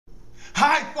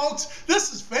Hi folks,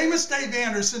 this is Famous Dave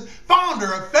Anderson,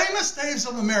 founder of Famous Daves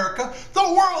of America,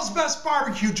 the world's best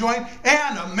barbecue joint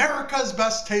and America's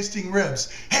best tasting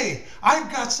ribs. Hey,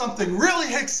 I've got something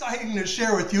really exciting to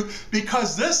share with you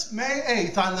because this May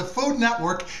 8th on the Food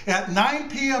Network at 9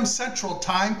 p.m. Central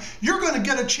Time, you're going to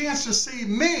get a chance to see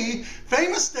me,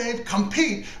 Famous Dave,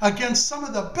 compete against some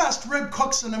of the best rib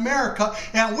cooks in America,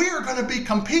 and we are going to be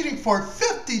competing for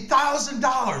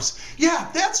 $50,000. Yeah,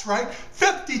 that's right,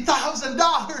 $50,000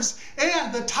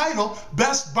 and the title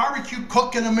Best Barbecue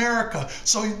Cook in America.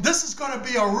 So this is going to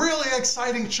be a really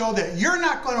exciting show that you're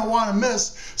not going to want to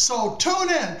miss. So tune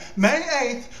in May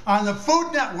 8th on the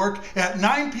Food Network at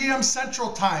 9 p.m.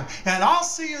 Central Time, and I'll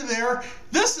see you there.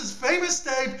 This is Famous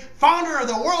Dave, founder of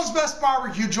the world's best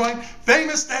barbecue joint,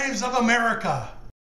 Famous Daves of America.